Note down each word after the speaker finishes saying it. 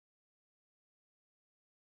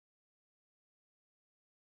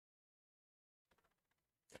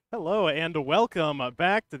Hello and welcome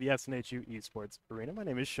back to the SNHU Esports Arena. My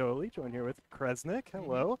name is Sholey, joined here with Kresnik.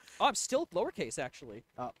 Hello. Oh, I'm still lowercase, actually.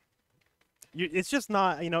 It's just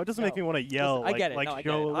not, it doesn't make No. me want to yell I get it. like no, I get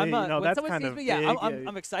it. Sholey. When That's someone kind sees of me, big.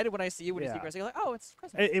 I'm excited when I see you. When you see Yeah. Kresnik, you're like, oh, it's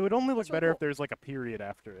Kresnik. It would only look That's really better cool. if there's like a period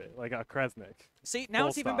after it, like a Kresnik. See, now Full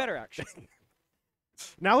it's even stop. better, actually.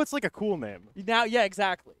 Now it's like a cool name. Now, yeah,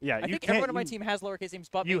 exactly. Yeah, I you think can't- everyone on my you- team has lowercase names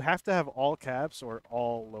but You me, have to have all caps or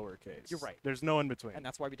all lowercase. You're right. There's no in between. and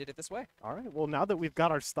that's why we did it this way. All right. Well, now that we've got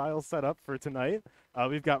our style set up for tonight,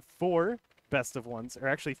 we've got 4 best of ones, or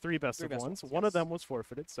actually 3 best Three of best ones. ones, One of yes. them was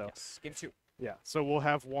forfeited, so. Yes, game 2. Yeah, so we'll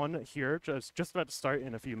have one here just about to start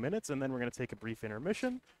in a few minutes, and then we're going to take a brief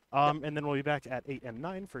intermission, and then we'll be back at 8 and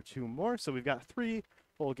 9 for 2 more. So we've got 3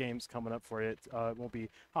 full games coming up for it. We'll be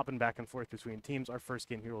hopping back and forth between teams. Our first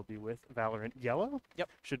game here will be with Valorant Yellow. Yep.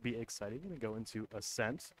 Should be exciting. Going to go into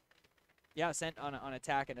Ascent. Yeah, Ascent on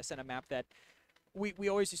attack, and Ascent a map that we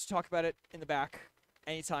always used to talk about it in the back.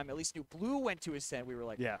 Anytime at least New Blue went to Ascent, we were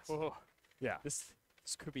like, Yes. oh, Yeah. this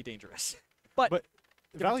could be dangerous. But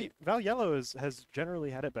different Val Yellow has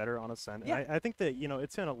generally had it better on Ascent. Yeah. And I think that,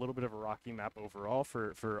 it's in a little bit of a rocky map overall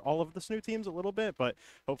for all of the SNHU teams a little bit, but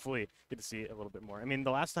hopefully get to see it a little bit more. I mean,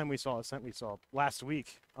 the last time we saw Ascent, we saw last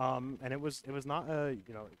week, and it was not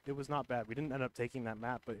it was not bad. We didn't end up taking that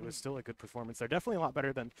map, but it was still a good performance. They're definitely a lot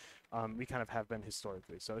better than we kind of have been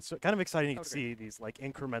historically. So it's kind of exciting to see these like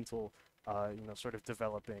incremental, sort of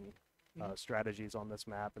developing strategies on this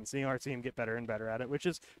map and seeing our team get better and better at it, which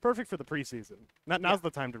is perfect for the preseason. Now's the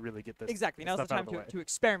time to really get this Exactly. Now's the stuff out time of the way. to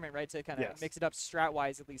experiment, right? To kind of Yes. mix it up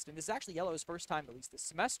strat-wise, at least. And this is actually Yellow's first time, at least this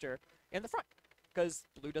semester, in the front, because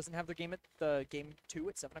Blue doesn't have their game at the game 2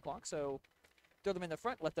 at 7 o'clock. So throw them in the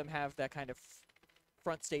front, let them have that kind of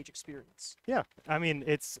front stage experience. Yeah, I mean,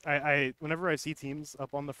 I whenever I see teams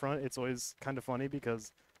up on the front, it's always kind of funny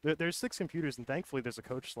because there's 6 computers, and thankfully there's a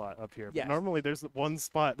coach slot up here. Yes. But normally there's one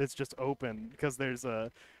spot that's just open because there's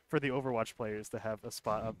for the Overwatch players to have a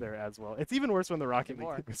spot up there as well. It's even worse when the Rocket League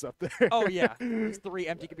more. team is up there. Oh, yeah. There's 3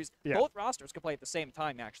 empty computers. Yeah. Both rosters could play at the same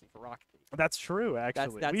time, actually, for Rocket League. That's true,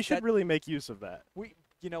 actually. We should that- really make use of that.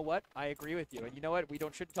 You know what? I agree with you. And you know what?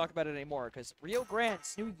 Shouldn't talk about it anymore, because Rio Grande,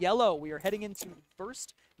 SNHU Yellow, we are heading into the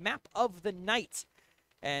first map of the night.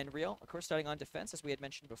 And Rio, of course, starting on defense, as we had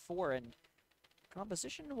mentioned before. And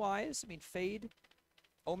composition-wise, I mean, Fade,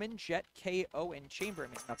 Omen, Jet, KO, and Chamber. I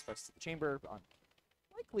mean, not supposed to. Chamber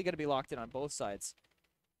likely going to be locked in on both sides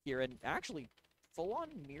here. And actually,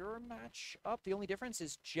 full-on mirror match up. The only difference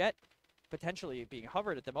is Jet potentially being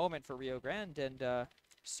hovered at the moment for Rio Grande, and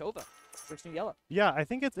Sova for SNHU Yellow. Yeah, I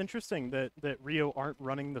think it's interesting that Rio aren't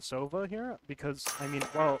running the Sova here because, I mean,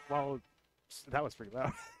 while that was pretty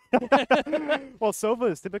loud. Well,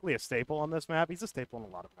 Sova is typically a staple on this map. He's a staple on a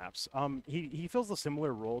lot of maps. He fills a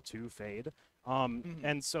similar role to Fade.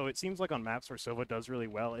 And so it seems like on maps where Sova does really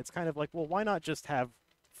well, it's kind of like, well, why not just have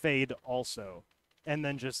Fade also, and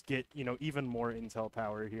then just get even more intel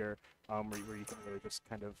power here, where you can really just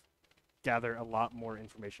kind of gather a lot more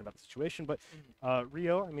information about the situation. But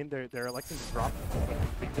Rio, I mean, they're electing to drop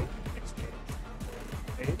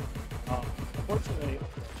Fade. Unfortunately,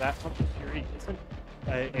 that Hunter Fury isn't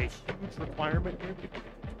a huge requirement here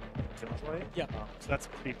to play. Yeah. So that's a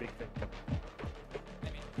pretty big thing. I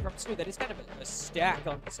mean, from SNHU, that is kind of a stack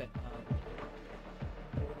on this end.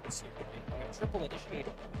 Let's see here. We have triple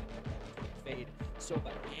initiated Fade,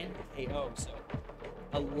 Sova, and KO. So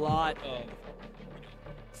a lot of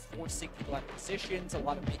forcing people out of positions, a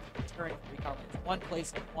lot of making a turn from recon lands in one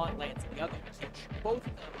place and one lands in the other. You can't shoot both of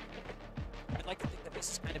them. I'd like to think that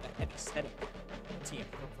this is kind of a heavy setup team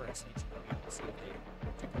for SNHU. We'll see if they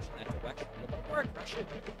do push in that direction. A little more aggression.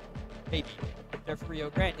 Maybe. They're for Rio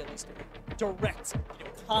Grande, at least direct,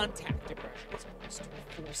 contact aggression as opposed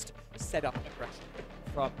to forced setup aggression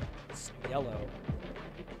from SNHU Yellow.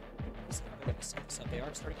 We'll see how they're going to set this up. They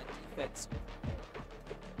are starting on defense.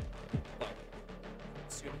 But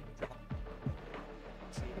assuming we drop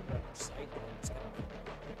the site, it's going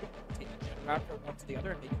to take a jet route from one to the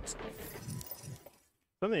other and make use of it.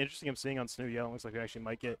 Something interesting I'm seeing on SNHU Yellow looks like we actually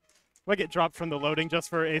might get dropped from the loading just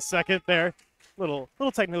for a second there. Little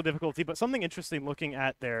technical difficulty, but something interesting looking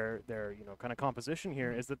at their kind of composition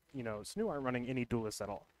here is that SNHU aren't running any duelists at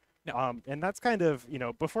all. No. And that's kind of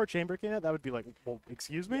before Chamber came out, that would be like, well,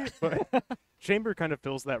 excuse me, but Chamber kind of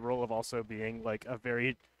fills that role of also being like a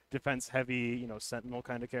very defense heavy sentinel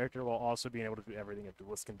kind of character while also being able to do everything a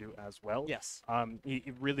duelist can do as well. Yes. He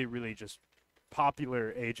really just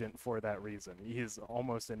popular agent for that reason. He's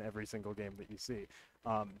almost in every single game that you see.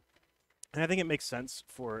 And I think it makes sense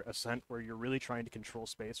for Ascent where you're really trying to control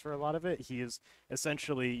space for a lot of it. He is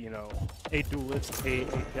essentially, a duelist, a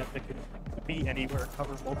jet that can be anywhere,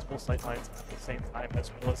 cover multiple sight lines at the same time,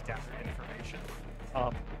 as well as gather information.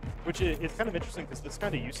 Which is kind of interesting because this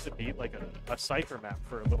kind of used to be like a cipher map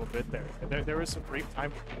for a little bit there. There was some brief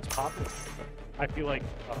time when it was popular. I feel like,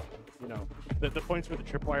 you know, the points where the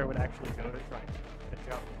tripwire would actually go to try and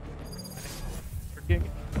catch up. Tricking,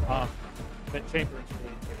 that Chamber is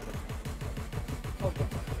really good. Oh,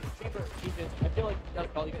 Chamber, I feel like he does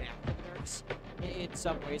well even after the nerfs in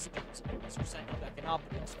some ways in terms of his percent of that can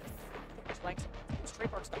optimize. His length, his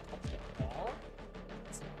trademark's not touched at all.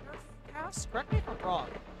 Is it a nerf pass? Correct me if I'm wrong.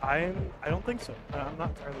 I don't think so. I'm not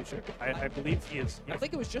entirely sure. I believe he is. I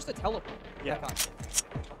think it was just a teleport. Yeah.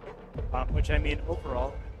 Which I mean,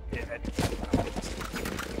 overall, yeah,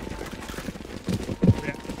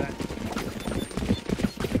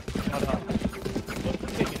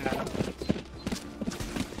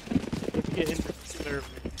 if you get into particular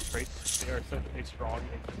traits, they are certainly strong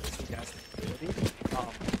in this gas ability.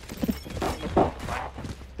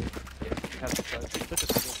 You have such a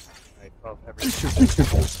skill right, of everything.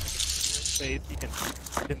 Space, he can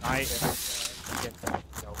deny it. He can,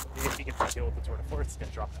 you know, if he gets killed with sort of force, he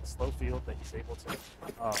can drop that slow field that he's able to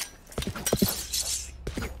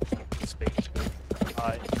space.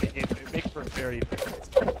 It makes for a very, very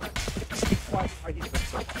why he's been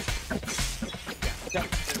so Yeah,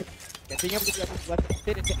 being able to let them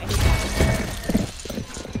fit into any box.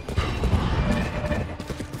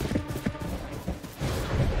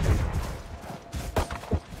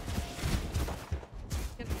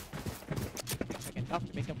 Enough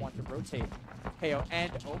to make him want to rotate KO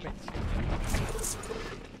and Omen. A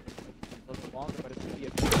little bit longer, but it's going to be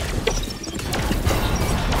a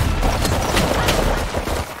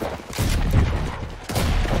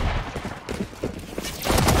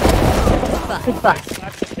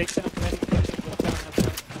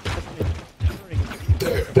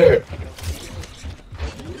There.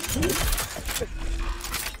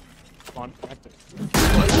 on practice.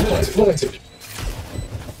 Planted.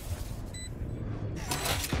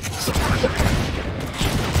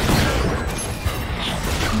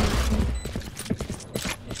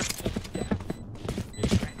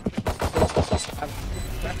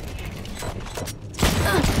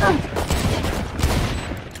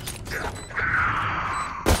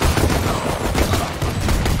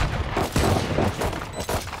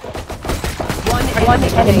 One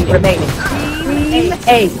enemy remaining. Team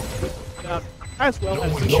A. As well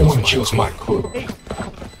as No one kills my crew.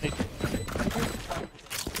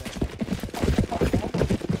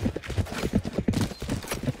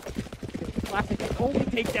 classic only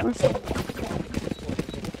takedowns.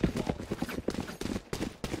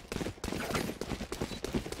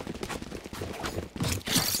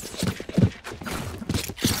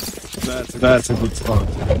 That's a good spot.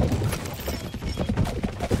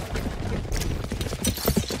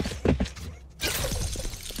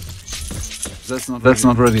 That's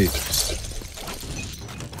not ready.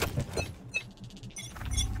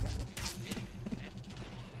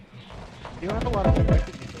 You have a lot of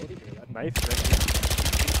utility here. That knife is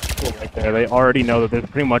cool right there. They already know that there's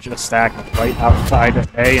pretty much a stack right outside of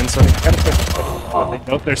A, and so they kind of they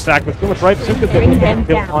know they're stacked with too much right soon because they can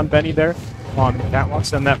kill on Benny there on the catwalk.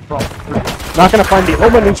 Send that from. Not going to find the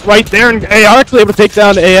Omen who's right there, and A are actually able to take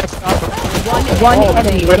down AS. One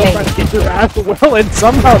enemy remaining. Trying to get their ass well, and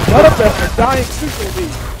somehow none of them are dying super deep.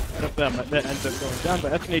 One of them that ends up going down,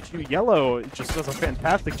 but SNHU Yellow just does a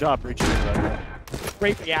fantastic job reaching that.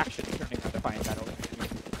 Great reaction turning out to find that over.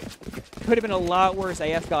 Could have been a lot worse.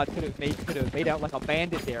 AS God could have made out like a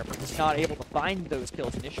bandit there, but was not able to find those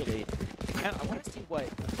kills initially. And I want to see what.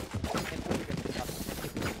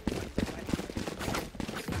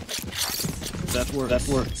 That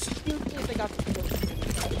works. Usually they got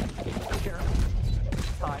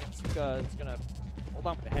times because it's gonna hold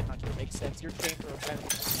on with the headhunter. Makes sense. Your chamber of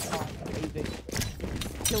amazing.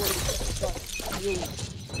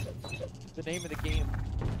 The name of the game.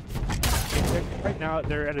 Right now,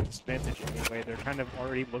 they're at a disadvantage anyway. They're kind of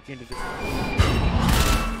already looking to just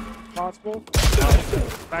possible. The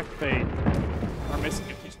fact that they are missing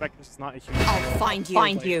a few specters is not a huge deal. I'll find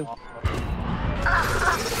you.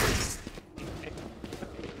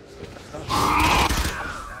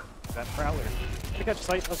 That Prowler. Pick up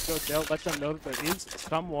sight, let's go down, let them know that there is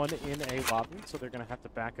someone in a lobby, so they're going to have to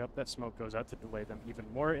back up. That smoke goes out to delay them even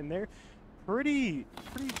more, and they're pretty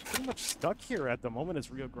much stuck here at the moment as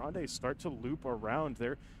Rio Grande start to loop around.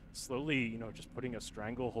 They're slowly, you know, just putting a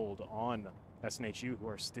stranglehold on SNHU, who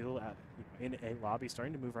are still at in a lobby,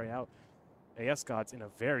 starting to move right out. AS God's in a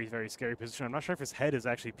very, very scary position. I'm not sure if his head is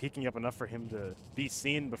actually peeking up enough for him to be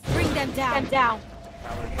seen before. Bring them down.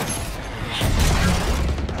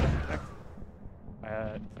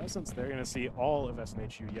 presence, they're going to see all of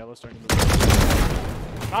SNHU yellow starting to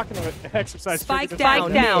move. Not going to exercise. Spike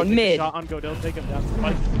down mid. Shot on Godel, take him down.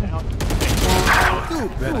 Spike down.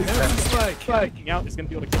 Spiking out is going to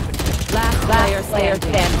be able to get the Last player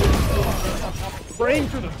standing. spraying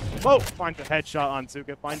through the smoke. Finds a headshot on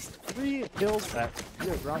Suka. Finds 3 kills that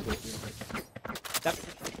Rio Grande is doing. That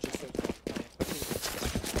position is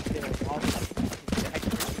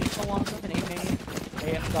just so long from an A-main.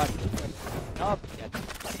 They have got up yet.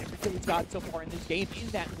 Everything we've got so far in this game in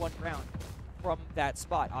that one round from that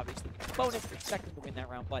spot. Obviously, bonus for second to win that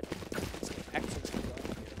round, but it's an excellent goal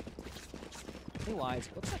here. Otherwise,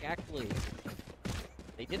 it looks like actually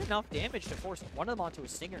they did enough damage to force one of them onto a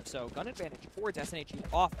stinger, so gun advantage towards SNHU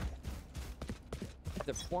off.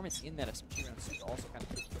 The performance in that SMG round suit also kind of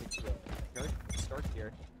put to a very good start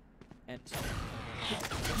here. And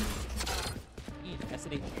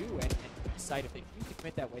SNHU and decide if they choose to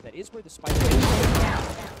commit that way, that is where the spike is.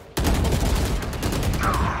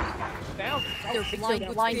 Found. They're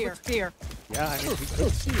blind with fear. Yeah, I mean, we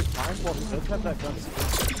could see times while he does have that gun.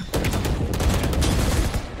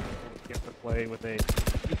 Get to play with a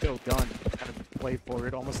eco gun, kind of play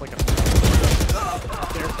forward, almost like a.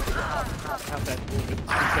 Have that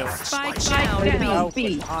movement. Spike down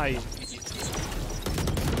B. High.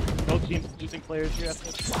 Both teams losing players here.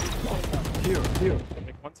 Here.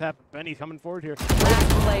 One tap. Benny coming forward here. Last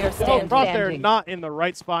player Oh, Crosshair not in the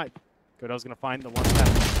right spot. Godo's gonna find the one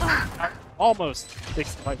tap. Almost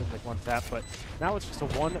takes the fight with like one tap, but now it's just a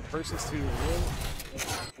 1 versus 2.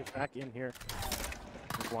 Get back in here.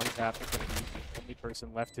 With one tap, it's gonna be the only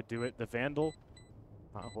person left to do it. The Vandal,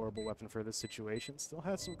 not a horrible weapon for this situation. Still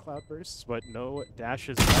has some cloud bursts, but no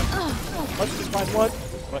dashes left. Let's just find one,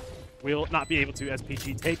 but will not be able to as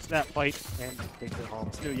PG takes that fight and takes it home.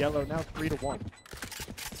 It's new yellow now 3-1.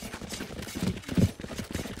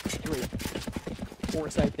 Great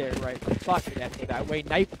foresight there, right? Fucking that way.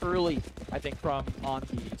 Knife early, I think, from on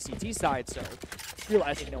the CT side, so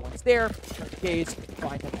realizing no one's there, turn the gaze,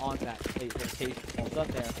 find them on that late rotation. All done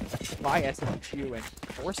there by SNHU and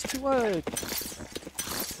forced to a.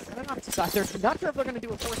 They're not sure if they're going to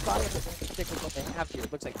do a forced buy if they're going to stick with what they have here.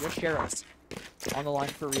 It looks like just Sheriffs on the line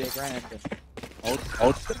for Rio Grande. And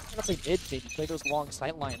I'll play mid, maybe play those long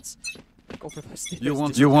sight lines. Go for those. You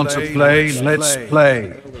want to play? Let's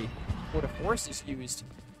play. What a force is used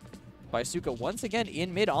by Suka once again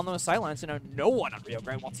in mid on those sidelines, and no one on Rio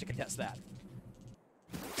Grande wants to contest that.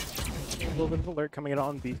 A little bit of alert coming in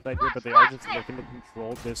on B side here, but they are just looking to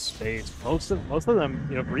control this space. Most of them,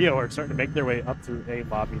 you know, Rio are starting to make their way up through A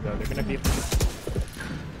lobby though. They're going to be able to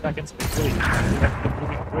seconds really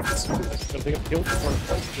moving quick. So they have killed for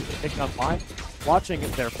taking on line. Watching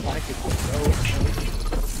their flank is so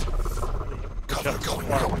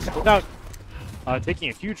without taking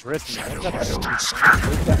a huge risk. And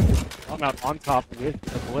come out on top with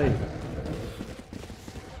the blade.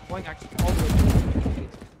 Going actually all the way to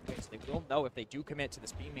they will know if they do commit to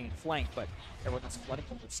this B main flank, but everyone's flooding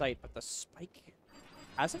from the site. But the spike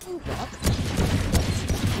hasn't moved up.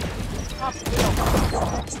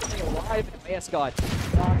 Staying alive, and Mascot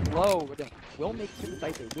down low. They will make it to the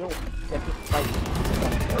site. They will get to the site.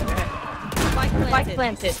 Spike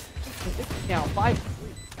planted. Now 5-3.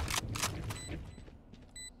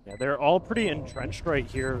 Yeah, they're all pretty entrenched right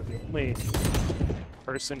here. The only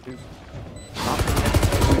person who's not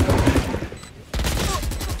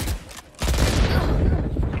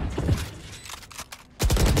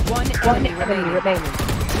One enemy remaining.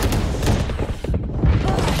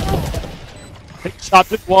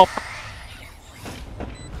 shot it well.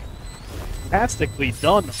 Fantastically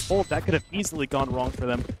done. Oh, that could have easily gone wrong for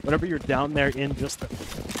them. Whenever you're down there in just a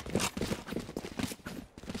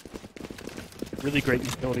really great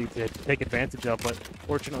utility to take advantage of, but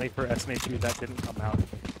fortunately for SNHU, that didn't come out.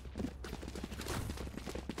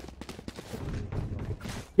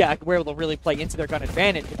 Yeah, where they'll really play into their gun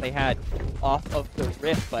advantage if they had off of the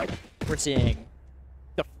rift, but we're seeing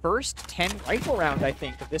the first 10 rifle round, I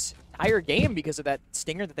think, of this entire game because of that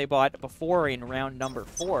stinger that they bought before in round number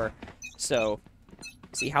 4. So,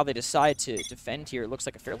 see how they decide to defend here. It looks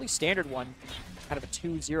like a fairly standard one, kind of a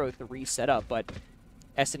 2-0-3 setup, but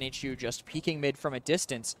SNHU just peeking mid from a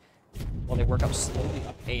distance while they work up slowly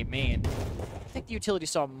up A main. I think the utility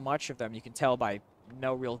saw much of them. You can tell by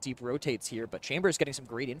no real deep rotates here, but Chamber's getting some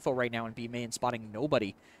great info right now in B main, spotting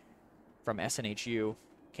nobody from SNHU.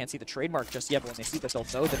 Can't see the trademark just yet, but when they see this, they'll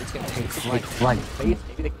know that it's going to take flank. Maybe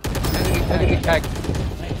they can tag.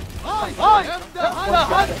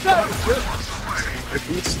 It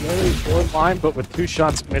beats slowly forward line, but with 2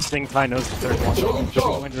 shots missing, Ty knows the third one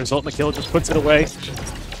going to result in the kill, just puts it away.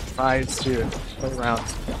 Tries to play around.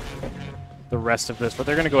 the rest of this. But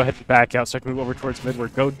they're going to go ahead and back out, start to move over towards mid, where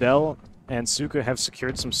Godel and Suka have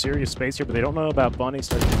secured some serious space here, but they don't know about Bunny.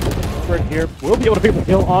 Starting to move forward here. We'll be able to pick the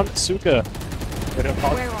kill on Suka.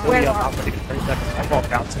 Really operating 30 seconds. That ball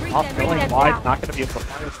bouncing off, going wide. Not going to be able to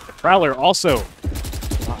find it. The Prowler also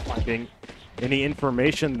not finding any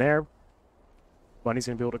information there. Bunny's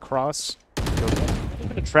going to be able to cross.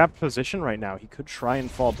 In a trapped position right now. He could try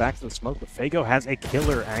and fall back to the smoke, but Fago has a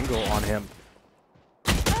killer angle on him.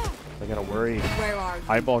 They're going to worry.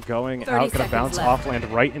 Eyeball going out, going to bounce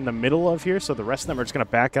offland right in the middle of here, so the rest of them are just going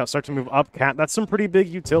to back out, start to move up. Cat, that's some pretty big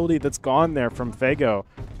utility that's gone there from Fago.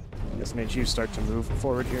 SNHU start to move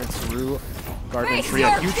forward here through Garden Tree.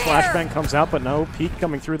 A huge flashbang comes out, but no peek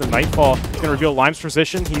coming through the Nightfall. It's going to reveal Lime's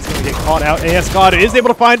position. He's going to get caught out. AS God is able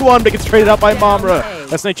to find one, but gets traded out by Mamra.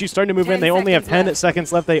 SNHU starting to move in. They only have 10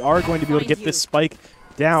 seconds left. They are going to be able to get this spike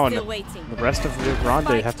down. The rest of Rio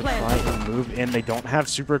Grande have to try and move in. They don't have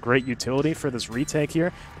super great utility for this retake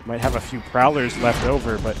here. They might have a few Prowlers left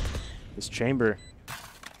over, but this Chamber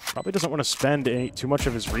probably doesn't want to spend too much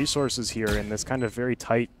of his resources here in this kind of very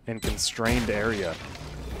tight and constrained area.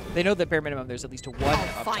 They know that bare minimum there's at least one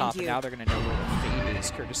up top, and now they're going to know where the fade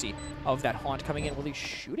is, courtesy of that Haunt coming in. Will he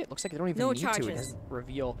shoot it? Looks like they don't even need to. It doesn't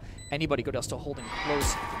reveal anybody. Godel still holding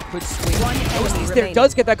close. Could swing. There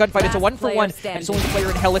does get that gunfight. It's a 1-for-1, and it's only player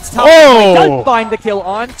in hell. It's top. Oh! Does find the kill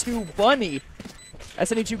onto Bunny.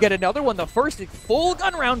 SNHU get another one. The first full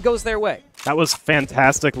gun round goes their way. That was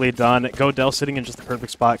fantastically done. Godel sitting in just the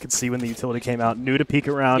perfect spot, could see when the utility came out, knew to peek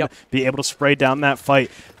around, be able to spray down that fight.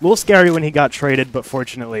 A little scary when he got traded, but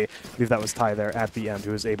fortunately, I believe that was Ty there at the end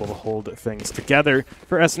who was able to hold things together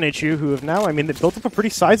for SNHU, who have now, I mean, they built up a pretty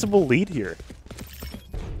sizable lead here.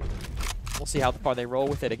 We'll see how far they roll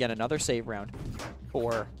with it. Again, another save round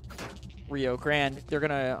for Rio Grande. They're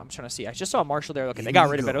gonna, I'm trying to see, I just saw Marshall there. Okay, they got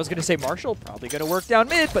rid of it. I was gonna say Marshall probably gonna work down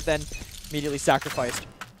mid, but then immediately sacrificed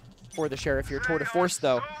for the Sheriff here. Tour de Force,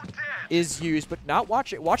 though, is used, but not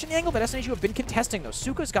watching the angle that SNHU have been contesting, though.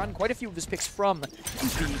 Suka's gotten quite a few of his picks from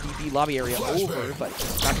the lobby area over, but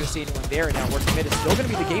not gonna see anyone there, and now working mid is still gonna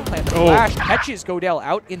be the game plan. The flash catches Godel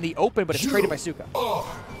out in the open, but it's traded by Suka.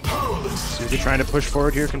 Suka trying to push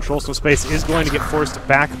forward here, control some space, is going to get forced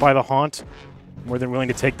back by the Haunt. More than willing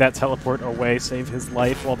to take that teleport away, save his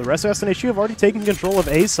life, while the rest of SNHU have already taken control of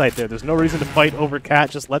A site there. There's no reason to fight over Cat.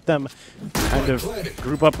 Just let them kind of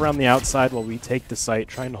group up around the outside while we take the site,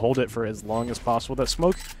 trying to hold it for as long as possible. That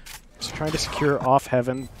smoke just trying to secure off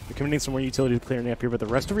Heaven. They're committing some more utility clearing up here, but the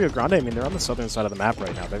rest of Rio Grande, I mean, they're on the southern side of the map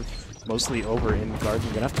right now. They're mostly over in Garden.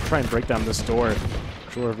 You're going to have to try and break down this door,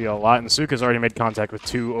 which will reveal a lot. And Suka's already made contact with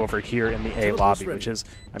 2 over here in the A lobby, which is,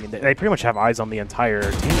 I mean, they pretty much have eyes on the entire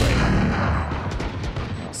team right now.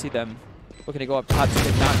 See them looking to go up top.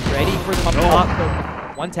 They're not ready for them up top,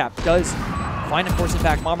 but one tap does find a force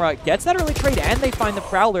back. Mamra gets that early trade, and they find the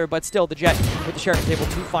Prowler, but still the Jet with the Sheriff is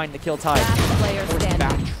able to find the kill tie. Force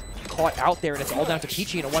back caught out there, and it's all down to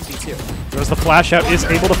Peachy in a 1v2. There's the flash out, is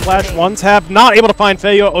able to flash one tap, not able to find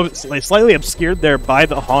Fayo. Oh, slightly obscured there by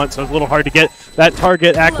the Haunt, so it's a little hard to get that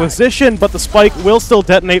target acquisition, but the spike will still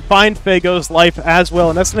detonate, find Fago's life as well,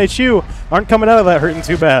 and SNHU aren't coming out of that hurting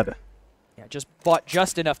too bad. Just bought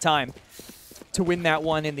just enough time to win that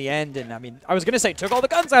one in the end. And I mean, I was going to say took all the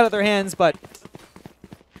guns out of their hands, but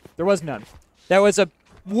there was none. That was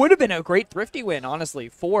would have been a great thrifty win, honestly,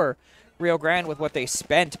 for Rio Grande with what they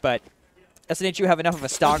spent, but SNHU have enough of a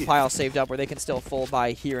stockpile saved up where they can still full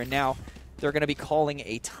buy here and now. They're going to be calling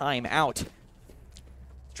a timeout.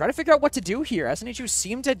 Try to figure out what to do here. SNHU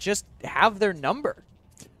seem to just have their number.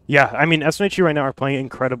 Yeah, I mean, SNHU right now are playing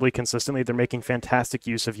incredibly consistently. They're making fantastic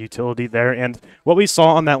use of utility there. And what we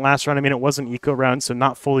saw on that last round, I mean, it was an eco round, so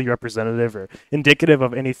not fully representative or indicative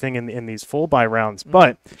of anything in these full buy rounds.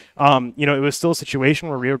 But, you know, it was still a situation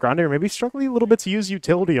where Rio Grande are maybe struggling a little bit to use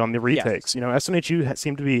utility on the retakes. Yes. You know, SNHU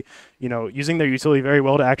seemed to be, you know, using their utility very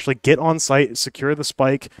well to actually get on site, secure the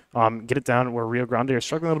spike, get it down, where Rio Grande are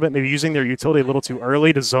struggling a little bit, maybe using their utility a little too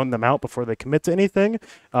early to zone them out before they commit to anything.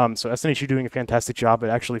 So SNHU doing a fantastic job at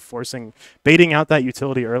actually baiting out that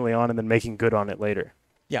utility early on and then making good on it later.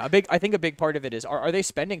 Yeah, I think a big part of it is, are they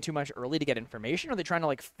spending too much early to get information? Or are they trying to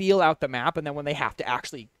like feel out the map, and then when they have to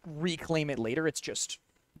actually reclaim it later, it's just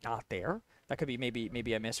not there? That could be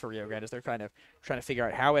maybe a miss for Rio Grande as they're kind of trying to figure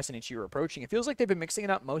out how SNHU are approaching. It feels like they've been mixing it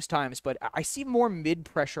up most times, but I see more mid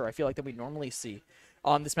pressure, I feel like, than we normally see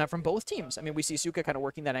on this map from both teams. I mean, we see Suka kind of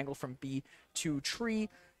working that angle from B to tree.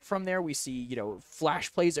 From there, we see, you know,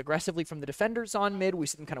 flash plays aggressively from the defenders on mid. We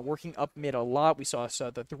see them kind of working up mid a lot. We saw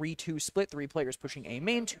the 3-2 split, 3 players pushing A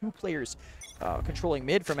main, 2 players controlling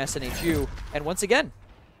mid from SNHU. And once again,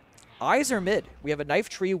 eyes are mid. We have a knife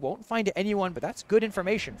tree, won't find anyone, but that's good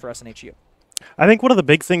information for SNHU. I think one of the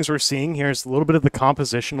big things we're seeing here is a little bit of the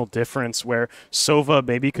compositional difference where Sova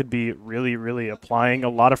maybe could be really, really applying a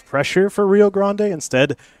lot of pressure for Rio Grande.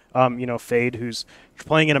 Instead, you know, Fade, who's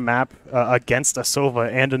playing in a map against a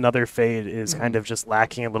Sova and another Fade, is kind of just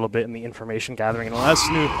lacking a little bit in the information gathering and allows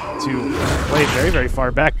SNHU to play very, very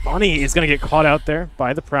far back. Bunny is going to get caught out there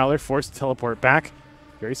by the Prowler, forced to teleport back.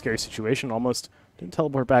 Very scary situation, almost didn't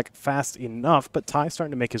teleport back fast enough, but Ty's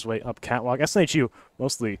starting to make his way up catwalk. SNHU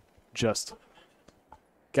mostly just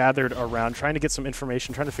gathered around, trying to get some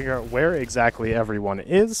information, trying to figure out where exactly everyone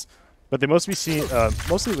is, but they must be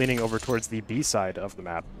mostly leaning over towards the B side of the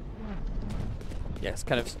map. Yeah, it's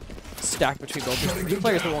kind of stacked between both. There's 3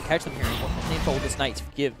 players that won't catch them here. Info this night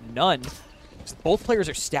give none. Both players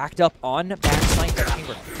are stacked up on backside that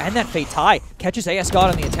chamber. And that Fade Ty catches AS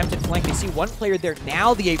God on the attempted flank. They see one player there.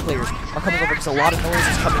 Now the 8 players are coming over because a lot of noise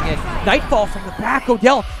is coming in. Nightfall from the back.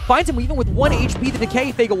 Odell finds him even with 1 HP. The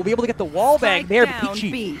Decay Fago will be able to get the wall bang there. But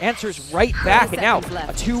Peachy answers right back. And now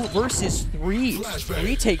a 2 versus 3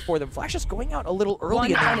 retake for them. Flash is going out a little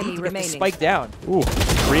early and they need to get the spike down. Ooh,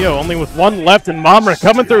 Rio only with 1 left, and Mamra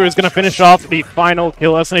coming through is going to finish off the final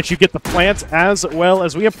kill. SNHU get the plant as well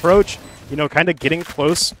as we approach, you know, kind of getting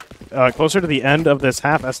closer to the end of this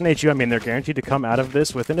half. SNHU, I mean, they're guaranteed to come out of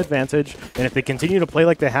this with an advantage, and if they continue to play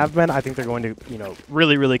like they have been, I think they're going to, you know,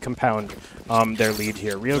 really, really compound their lead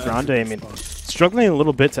here. Rio Grande, I mean, struggling a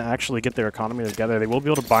little bit to actually get their economy together. They will be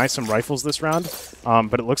able to buy some rifles this round,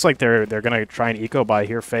 but it looks like they're going to try and eco buy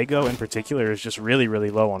here. Fago, in particular, is just really, really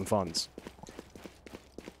low on funds.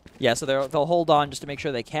 Yeah, so they'll hold on just to make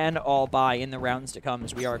sure they can all buy in the rounds to come,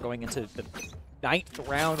 as we are going into the 9th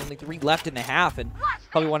round, only 3 left in the half, and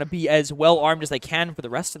probably want to be as well armed as they can for the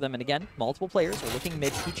rest of them. And again, multiple players are looking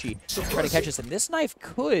mid. Peachy to try to catch us, and this knife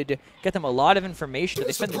could get them a lot of information. If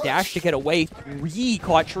they spend the dash to get away, 3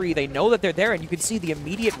 caught tree. They know that they're there, and you can see the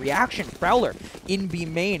immediate reaction. Prowler in B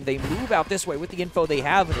main. They move out this way with the info they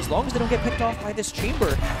have, and as long as they don't get picked off by this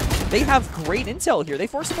chamber, they have great intel here. They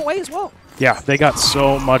force them away as well. Yeah, they got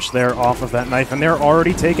so much there off of that knife, and they're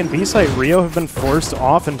already taking B-site. Rio have been forced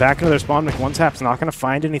off and back into their spawn. McOneTap's not going to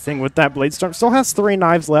find anything with that Blade Storm. Still has 3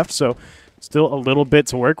 knives left, so still a little bit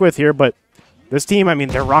to work with here, but this team, I mean,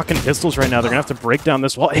 they're rocking pistols right now. They're going to have to break down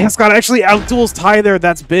this wall. Ascot actually outduels Ty there.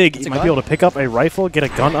 That's big. He might be able to pick up a rifle, get a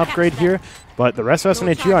gun upgrade here, but the rest of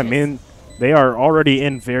SNHU, I mean, they are already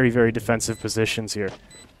in very, very defensive positions here.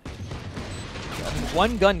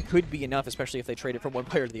 1 gun could be enough, especially if they trade it from one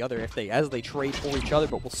player to the other, as they trade for each other,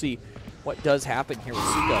 but we'll see what does happen here with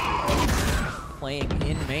Suka playing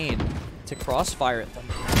in main to crossfire at them.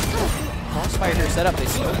 Crossfire here set up, they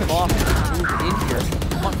smoke him off and move in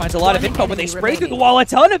here. Monk finds a lot of info, but they spray through the wall, a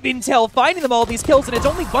ton of intel, finding them all these kills, and it's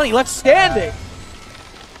only Bunny left standing.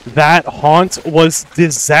 That haunt was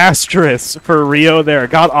disastrous for Rio there.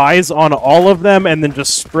 Got eyes on all of them and then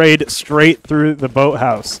just sprayed straight through the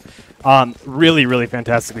boathouse. Really, really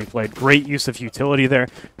fantastically played. Great use of utility there.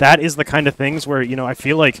 That is the kind of things where, you know, I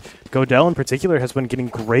feel like Godel in particular has been getting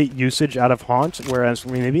great usage out of Haunt, whereas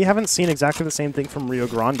we maybe haven't seen exactly the same thing from Rio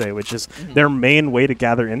Grande, which is their main way to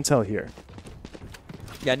gather intel here.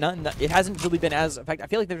 Yeah, it hasn't really been as effective. I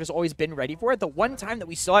feel like they've just always been ready for it. The one time that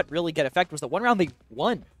we saw it really get effect was the one round they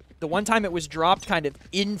won. The one time it was dropped kind of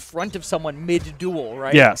in front of someone mid-duel,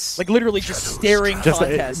 right? Yes. Like literally just staring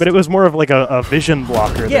contest. But it was more of like a vision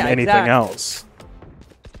blocker than anything else.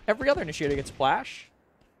 Every other initiator gets flash.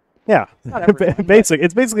 Yeah. It's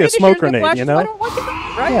basically a smoke grenade, you know?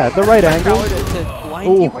 Right? Yeah, the right angle. To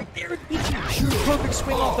blind you right there. Perfect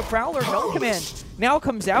swing off the Prowler. No command. Now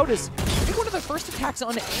comes out as I think one of the first attacks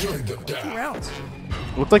on 2 rounds.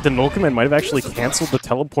 Looked like the null command might have actually canceled the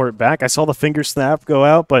teleport back. I saw the finger snap go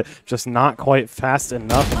out, but just not quite fast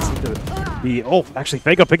enough. It seemed to be... Oh, actually,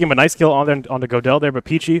 Fago picking up a nice kill onto Godel there, but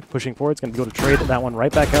Peachy pushing forward. It's going to go to trade that one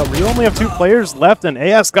right back out. We only have 2 players left, and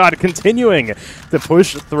AS God continuing to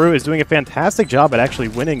push through, is doing a fantastic job at actually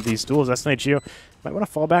winning these duels. SNHU might want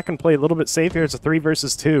to fall back and play a little bit safe here. It's a 3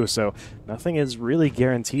 versus 2, so nothing is really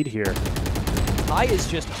guaranteed here. Ty is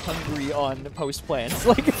just hungry on post plans.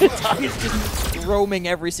 Like, Ty is just roaming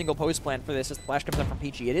every single post plan for this as the flash comes up from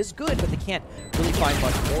Peachy. It is good, but they can't really find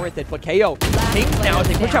much more with it. But KO King now as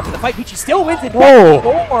they push out for the fight. Peachy still wins it.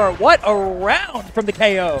 Whoa! What a round from the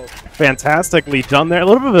KO. Fantastically done there. A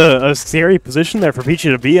little bit of a scary position there for Peachy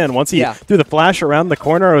to be in. Once he threw the flash around the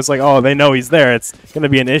corner, I was like, oh, they know he's there. It's going to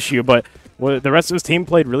be an issue. But the rest of his team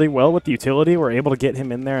played really well with the utility. We're able to get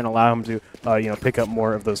him in there and allow him to you know, pick up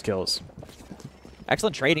more of those kills.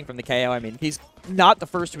 Excellent trading from the KO. I mean, he's not the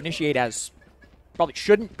first to initiate, as probably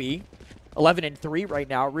shouldn't be. 11-3 right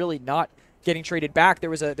now, really not getting traded back. There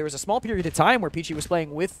was a small period of time where Peachy was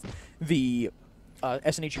playing with the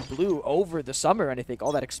SNHU Blue over the summer, and I think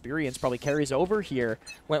all that experience probably carries over here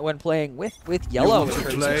when playing with Yellow. You want to in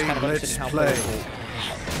terms play? of kind of Let's understanding how play. players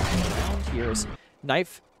will around here is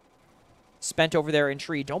Knife spent over there in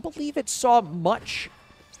tree. Don't believe it saw much.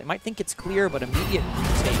 They might think it's clear, but immediate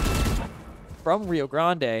retake from Rio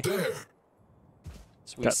Grande.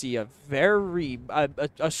 So we see a very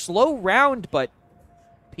a slow round, but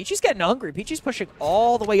Peachy's getting hungry. Peachy's pushing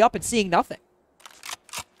all the way up and seeing nothing.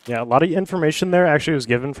 Yeah, a lot of information there actually was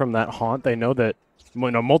given from that haunt. They know that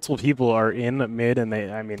multiple people are in mid, and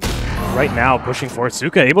I mean, right now pushing forward.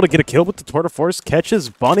 Suka able to get a kill with the Tour de Force, catches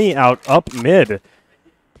Bunny out up mid,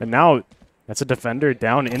 and now that's a defender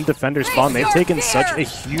down in defender spawn. They've taken such a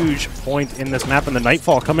huge point in this map, and the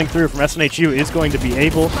Nightfall coming through from SNHU is going to be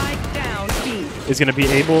able to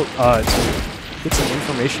get some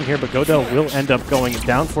information here, but Godel will end up going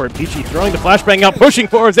down for it. Peachy throwing the flashbang out, pushing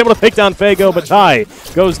forward, is able to take down Fago, but Ty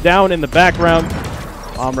goes down in the background.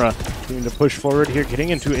 Amra continuing to push forward here, getting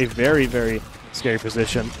into a very, very scary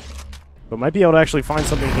position. But might be able to actually find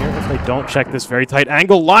something here if they don't check this very tight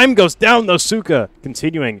angle. Lime goes down, though. Suka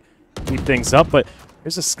continuing to keep things up, but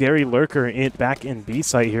there's a scary lurker back in B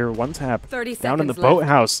site here. One tap down in the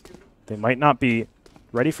boathouse. They might not be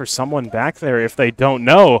ready for someone back there if they don't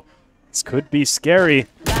know. This could be scary.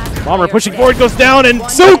 Bomber pushing forward, goes down, and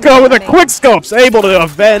Suka with a quick scope's able to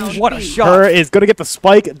avenge. What a shot. Her is going to get the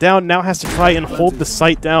spike down. Now has to try and hold the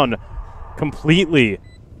site down completely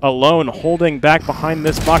alone, holding back behind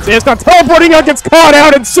this box. It's not teleporting out, gets caught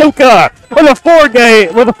out, and Suka with a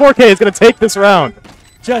 4K is going to take this round.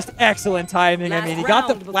 Just excellent timing. I mean, he got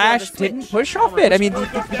the flash, didn't push off it. I mean,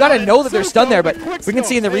 you got to know that they're stunned there, but we can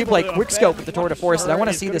see in the replay, quick scope with the Tour de Force, and I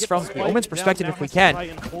want to see this from the Omen's perspective if we can.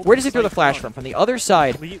 Where does he throw the flash from? From the other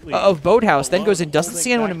side of Boathouse, then goes in, doesn't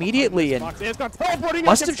see anyone immediately, and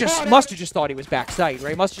must have just thought he was backside,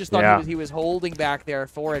 right? Must have just thought he was holding back there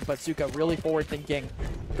for it, but Suka really forward thinking,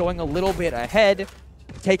 going a little bit ahead,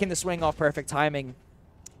 taking the swing off perfect timing.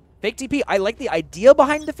 Fake TP, I like the idea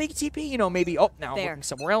behind the fake TP. You know, maybe, oh, now I'm looking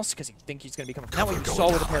somewhere else because you think he's going to be coming from that way. You saw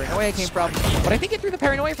where the paranoia came from. But I think it threw the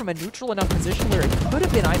paranoia from a neutral enough position where it could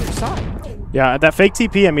have been either side. Yeah, that fake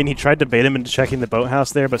TP, I mean, he tried to bait him into checking the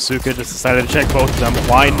boathouse there, but Suka just decided to check both of them.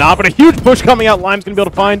 Why not? But a huge push coming out. Lime's going to be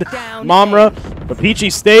able to find Mamra. But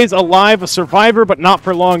Peachy stays alive, a survivor, but not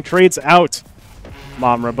for long. Trades out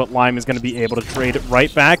Mamra, but Lime is going to be able to trade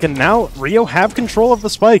right back. And now Rio have control of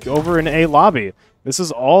the spike over in A lobby. This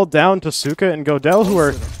is all down to Suka and Godel, who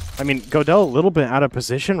are, I mean, Godel a little bit out of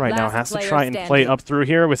position right now. Has to try and play up through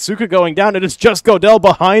here. With Suka going down, it is just Godel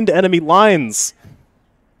behind enemy lines.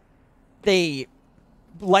 They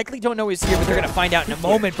likely don't know he's here, but they're going to find out in a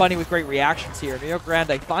moment. Bunny with great reactions here. Rio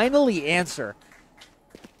Grande finally answer.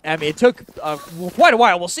 I mean, it took quite a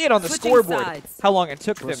while. We'll see it on the scoreboard, how long it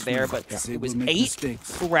took them there, but it was 8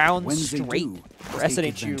 rounds straight for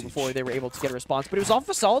SNHU before they were able to get a response. But it was off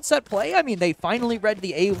a solid set play. I mean, they finally read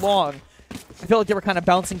the A long. I feel like they were kind of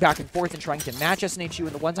bouncing back and forth and trying to match SNHU,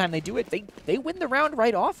 and the one time they do it, they win the round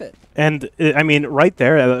right off it. And, I mean, right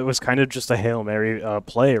there, it was kind of just a Hail Mary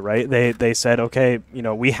play, right? They said, okay, you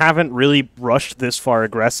know, we haven't really rushed this far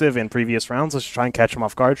aggressive in previous rounds. Let's try and catch them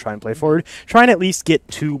off guard, try and play forward, try and at least get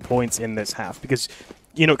 2 points in this half. Because,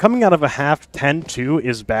 you know, coming out of a half, 10-2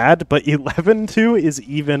 is bad, but 11-2 is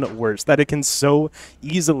even worse. That it can so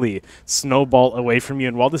easily snowball away from you.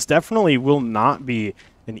 And while this definitely will not be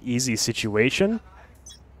an easy situation,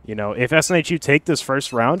 you know, if SNHU take this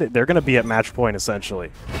first round, they're going to be at match point,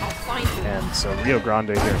 essentially. And so Rio Grande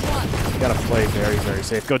here, got to play very, very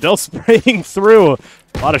safe. Godel spraying through.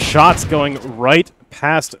 A lot of shots going right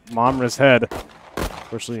past Mamra's head.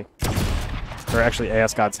 Actually,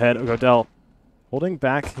 AS God's head. Godel holding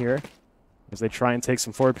back here as they try and take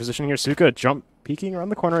some forward position here. Suka jump peeking around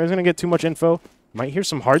the corner. Isn't going to get too much info. Might hear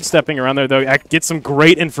some hard stepping around there, though. Get some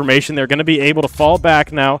great information. They're going to be able to fall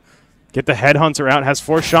back now. Get the headhunter out. Has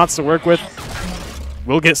 4 shots to work with.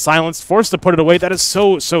 Will get silenced. Forced to put it away. That is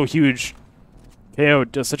so, so huge. KO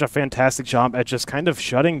does such a fantastic job at just kind of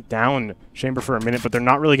shutting down Chamber for a minute, but they're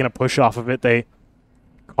not really going to push off of it. They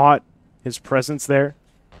caught his presence there.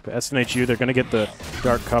 But SNHU, they're going to get the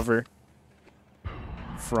dark cover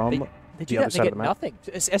from the other side of the map. Nothing.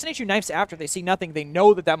 SNHU knifes after they see nothing. They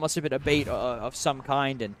know that must have been a bait of some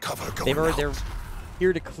kind, and they're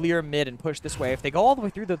here to clear mid and push this way. If they go all the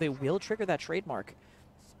way through, though, they will trigger that trademark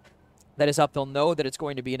that is up. They'll know that it's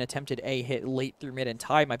going to be an attempted A hit late through mid, and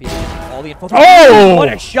Ty might be able to get all the info. Oh!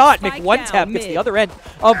 What a shot! Mick one tap gets the other end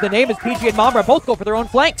of the name as PG and Mamra both go for their own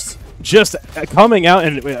flanks. just coming out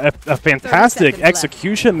and a fantastic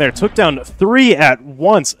execution there. Took down 3 at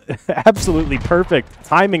once. Absolutely perfect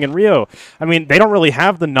timing in Rio. I mean, they don't really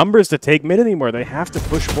have the numbers to take mid anymore. They have to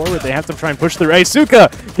push forward. They have to try and push through. Suka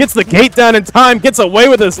gets the gate down in time, gets away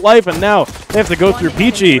with his life, and now they have to go through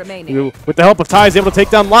Peachy, who, with the help of Ty, is able to take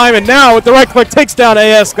down Lime, and now with the right click takes down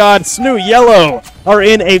AS God. SNHU Yellow are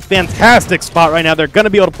in a fantastic spot right now. They're going to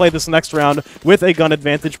be able to play this next round with a gun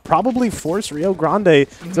advantage, probably force Rio Grande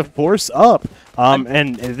to force up.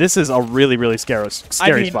 And this is a really, really scary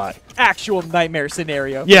spot. Actual nightmare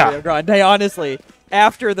scenario for Yeah. Rio Grande, honestly.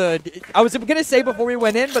 After I was going to say before we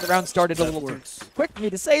went in, but the round started a little too quick for me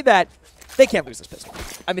to say that. They can't lose this pistol.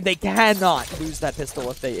 I mean, they cannot lose that pistol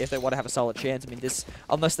if they want to have a solid chance. I mean,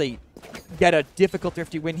 unless they get a difficult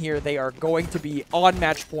thrifty win here, they are going to be on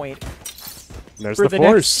match point There's for the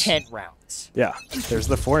next force. 10 rounds. Yeah, there's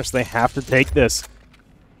the force. They have to take this.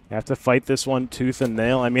 They have to fight this one tooth and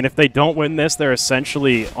nail. I mean, if they don't win this, they're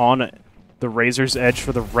essentially on the razor's edge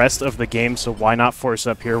for the rest of the game, so why not force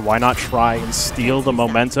up here? Why not try and steal the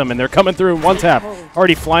momentum? And they're coming through in one tap.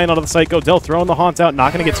 Already flying onto the site. Godell throwing the haunt out.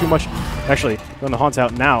 Not going to get too much. Actually, throwing the haunt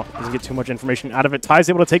out now. Doesn't get too much information out of it. Ty's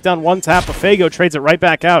able to take down one tap. Fago trades it right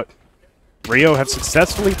back out. Rio have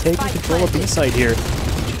successfully taken control of B-site here.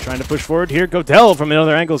 Trying to push forward here. Godell from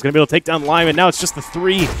another angle is going to be able to take down Lime, and now it's just the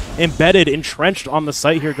 3 embedded, entrenched on the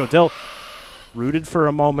site here. Godell rooted for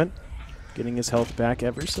a moment, getting his health back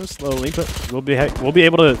ever so slowly, but we'll be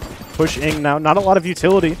able to push Ing now. Not a lot of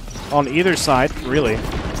utility on either side, really.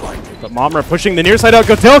 But Momra pushing the near side out.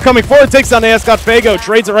 Godell coming forward, takes down AS. Got Fago,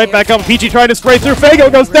 trades it right back up. Peachy trying to spray through.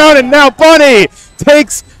 Fago goes down, and now Bunny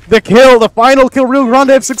takes the kill, the final kill. Rio Grande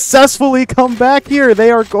have successfully come back here. They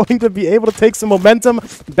are going to be able to take some momentum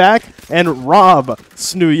back and rob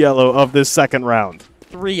SNHU Yellow of this second round.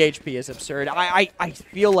 3 HP is absurd. I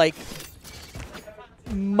feel like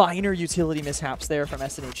minor utility mishaps there from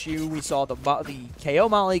SNHU. We saw the KO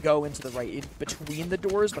Molly go into the right in between the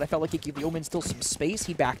doors, but I felt like he gave the Omen still some space.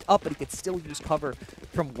 He backed up, but he could still use cover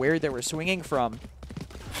from where they were swinging from.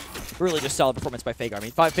 Really just solid performance by Fago. I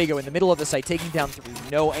mean, Fago in the middle of the site, taking down 3.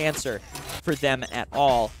 No answer for them at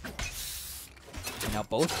all. And now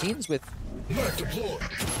both teams with the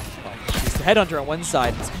Headhunter on one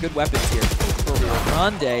side. Some good weapons here for Rio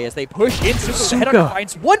Grande as they push into the Headhunter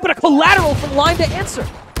finds one, but a collateral from Lime to answer.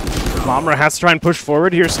 Momra has to try and push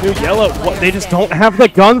forward here. SNHU Yellow, they just don't have the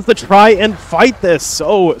guns to try and fight this.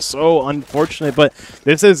 So unfortunate, but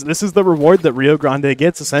this is the reward that Rio Grande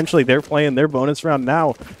gets. Essentially, they're playing their bonus round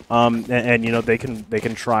now, and you know they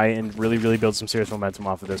can try and really build some serious momentum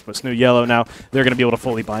off of this. But SNHU Yellow now, they're going to be able to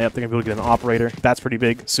fully buy up. They're going to be able to get an operator. That's pretty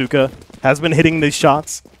big. Suka has been hitting these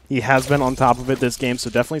shots. He has been on top of it this game, so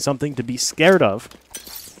definitely something to be scared of.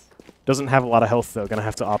 Doesn't have a lot of health, though. Going to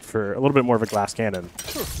have to opt for a little bit more of a glass cannon.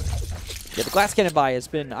 Yeah, the glass cannon buy has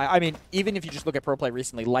been, I mean, even if you just look at pro play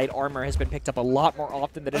recently, light armor has been picked up a lot more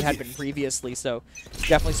often than it had been previously, so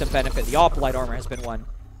definitely some benefit. The op light armor has been one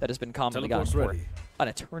that has been commonly gotten for an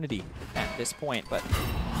eternity at this point, but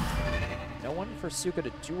no one for Suka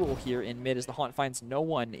to duel here in mid as the Haunt finds no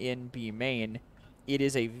one in B main. It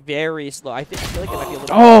is a very slow, I feel like it might be a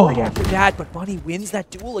little bit after that, but Bunny wins that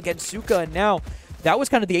duel against Suka, and now that was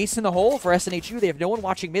kind of the ace in the hole for SNHU. They have no one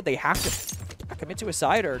watching mid. They have to commit to a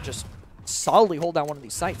side or just solidly hold down one of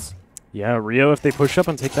these sites. Yeah, Rio, if they push up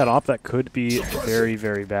and take that off, that could be very,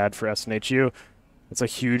 very bad for SNHU. It's a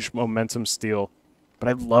huge momentum steal. But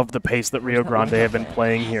I love the pace that Rio Grande have been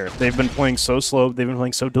playing here. They've been playing so slow. They've been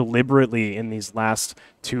playing so deliberately in these last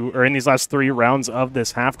 3 rounds of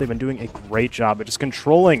this half. They've been doing a great job at just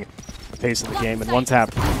controlling the pace of the game. And one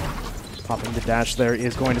tap, popping the dash there,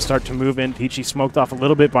 is going to start to move in. Peachy smoked off a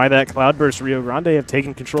little bit by that cloudburst. Rio Grande have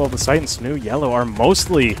taken control of the site, and SNHU Yellow are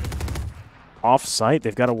mostly off-site.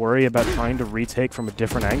 They've got to worry about trying to retake from a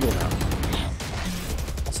different angle now.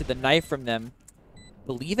 See the knife from them.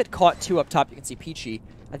 Believe it caught 2 up top. You can see Peachy,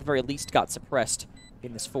 at the very least, got suppressed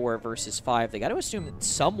in this 4 versus 5. They got to assume that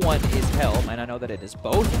someone is Helm, and I know that it is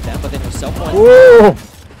both of them, but then someone... Whoa!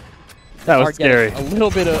 That was scary. A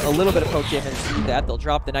little bit of poke damage through that. They'll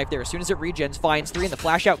drop the knife there as soon as it regens. Finds 3, and the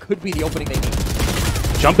flash out could be the opening they need.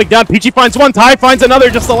 Jumping down, Peachy finds one, Ty finds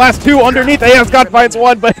another, just the last 2 underneath. AS Scott finds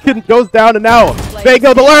one, but it goes down, and now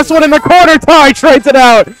Fago, the last one in the corner. Ty trades it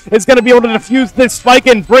out. It's going to be able to defuse this spike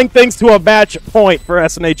and bring things to a match point for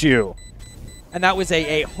SNHU. And that was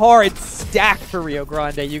a hard stack for Rio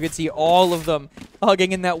Grande. You could see all of them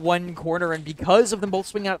hugging in that one corner, and because of them both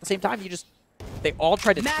swinging out at the same time, they all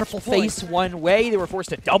tried to triple face one way. They were forced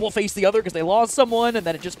to double face the other because they lost someone, and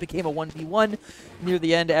then it just became a 1v1 near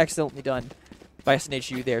the end. Excellently done by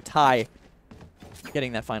SNHU there. Ty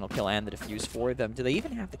getting that final kill and the defuse for them. Do they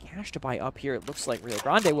even have the cash to buy up here? It looks like Rio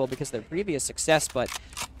Grande will because of their previous success, but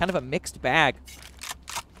kind of a mixed bag.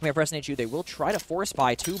 We have SNHU. They will try to force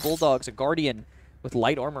buy 2 Bulldogs, a Guardian with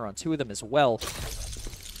light armor on 2 of them as well.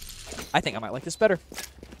 I think I might like this better.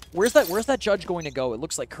 Where's that judge going to go? It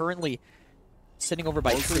looks like currently sitting over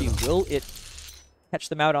by tree. Will it catch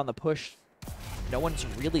them out on the push? No one's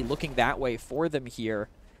really looking that way for them here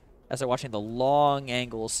as they're watching the long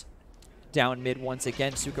angles down mid once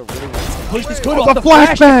again. Suka really wants to push this good off the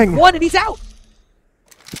flashbang. One, and he's out.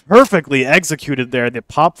 Perfectly executed there. The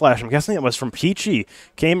pop flash, I'm guessing it was from Peachy,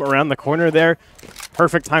 came around the corner there.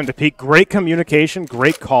 Perfect time to peek. Great communication,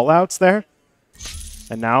 great call-outs there.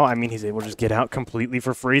 And now, I mean, he's able to just get out completely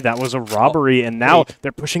for free. That was a robbery, and now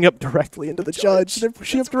they're pushing up directly into the judge. They're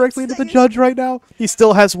pushing up directly into the judge right now. He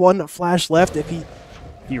still has 1 flash left. If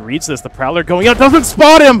he reads this, the Prowler going out doesn't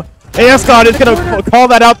spot him. ASCOD is going to call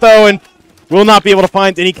that out, though, and will not be able to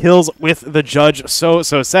find any kills with the judge. So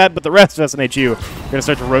sad, but the rest of SNHU are going to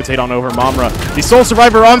start to rotate on over Mamra. The sole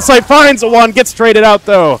survivor on site finds one, gets traded out,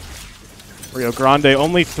 though. Rio Grande,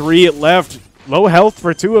 only 3 left. Low health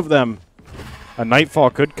for 2 of them. A Nightfall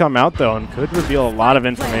could come out, though, and could reveal a lot of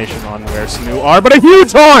information on where SNHU are, but a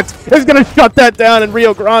huge taunt is going to shut that down, and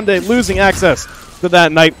Rio Grande losing access to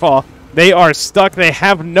that Nightfall. They are stuck. They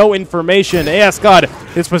have no information. ASCOD,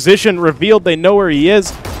 his position revealed. They know where he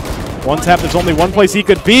is. One tap, there's only one place he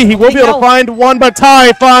could be. He will be able to find one, but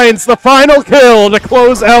Ty finds the final kill to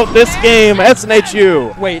close out this game.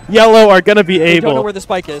 SNHU. Wait. Yellow are going to be able. I don't know where the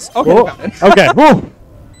spike is. Okay. Okay. Woo.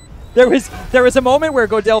 There was a moment where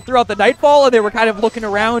Godell threw out the Nightfall, and they were kind of looking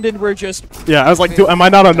around, and we're just... Yeah, I was like, am I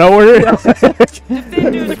not on nowhere?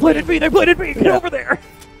 They planted me, get over there!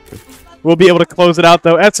 We'll be able to close it out,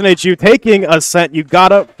 though. SNHU taking a set. You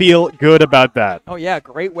gotta feel good about that. Oh, yeah,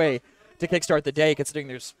 great way to kickstart the day, considering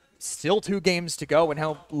there's still 2 games to go, and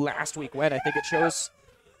how last week went. I think it shows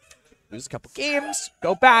lose a couple games,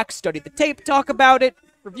 go back, study the tape, talk about it,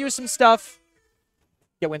 review some stuff.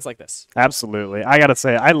 Get wins like this. Absolutely. I gotta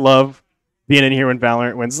say, I love being in here when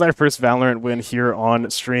Valorant wins. This is our first Valorant win here on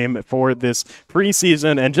stream for this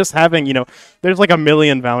preseason, and just having, there's like 1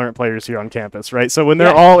 million Valorant players here on campus, right? So when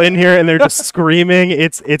they're all in here and they're just screaming,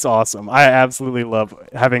 it's awesome. I absolutely love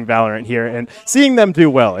having Valorant here and seeing them do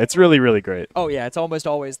well. It's really, really great. Oh, yeah. It's almost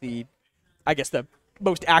always the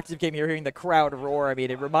most active game here, hearing the crowd roar. I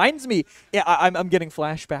mean, it reminds me, I'm getting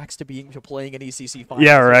flashbacks to playing an ECC finals.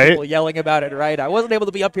 Yeah, right? People yelling about it, right? I wasn't able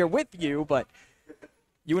to be up here with you, but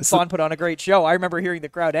you and Fawn put on a great show. I remember hearing the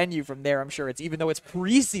crowd and you from there. I'm sure even though it's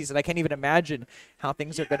preseason, I can't even imagine how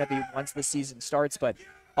things are going to be once the season starts. But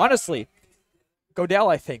honestly,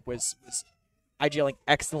 Godell, I think, was IGLing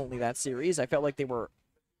excellently that series. I felt like they were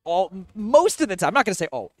most of the time, I'm not going to say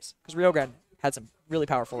always, because Rio Grande had some really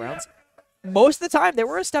powerful rounds. Most of the time, they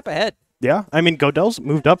were a step ahead. Yeah, I mean, Godell's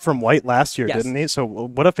moved up from white last year, didn't he? So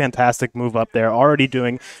what a fantastic move up there. Already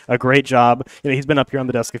doing a great job. He's been up here on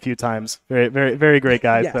the desk a few times. Very, very, very great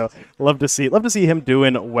guy. So love to see him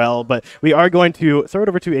doing well. But we are going to throw it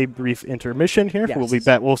over to a brief intermission here. We'll be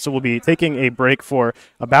back. We'll be taking a break for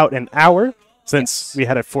about an hour since we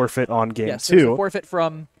had a forfeit on game 2. A forfeit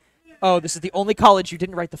from. Oh, this is the only college you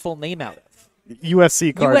didn't write the full name out of.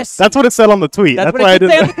 USC card. USC. That's what it said on the tweet. That's why what I it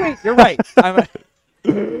didn't. say on the tweet. You're right.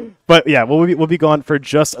 But yeah, we'll be gone for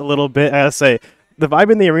just a little bit. As I say, the vibe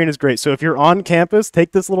in the arena is great. So if you're on campus,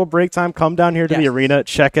 take this little break time, come down here to the arena,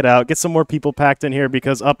 check it out, get some more people packed in here,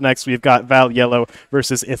 because up next we've got Val Yellow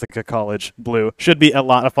versus Ithaca College Blue. Should be a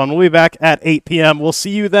lot of fun. We'll be back at 8 p.m. We'll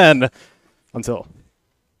see you then. Until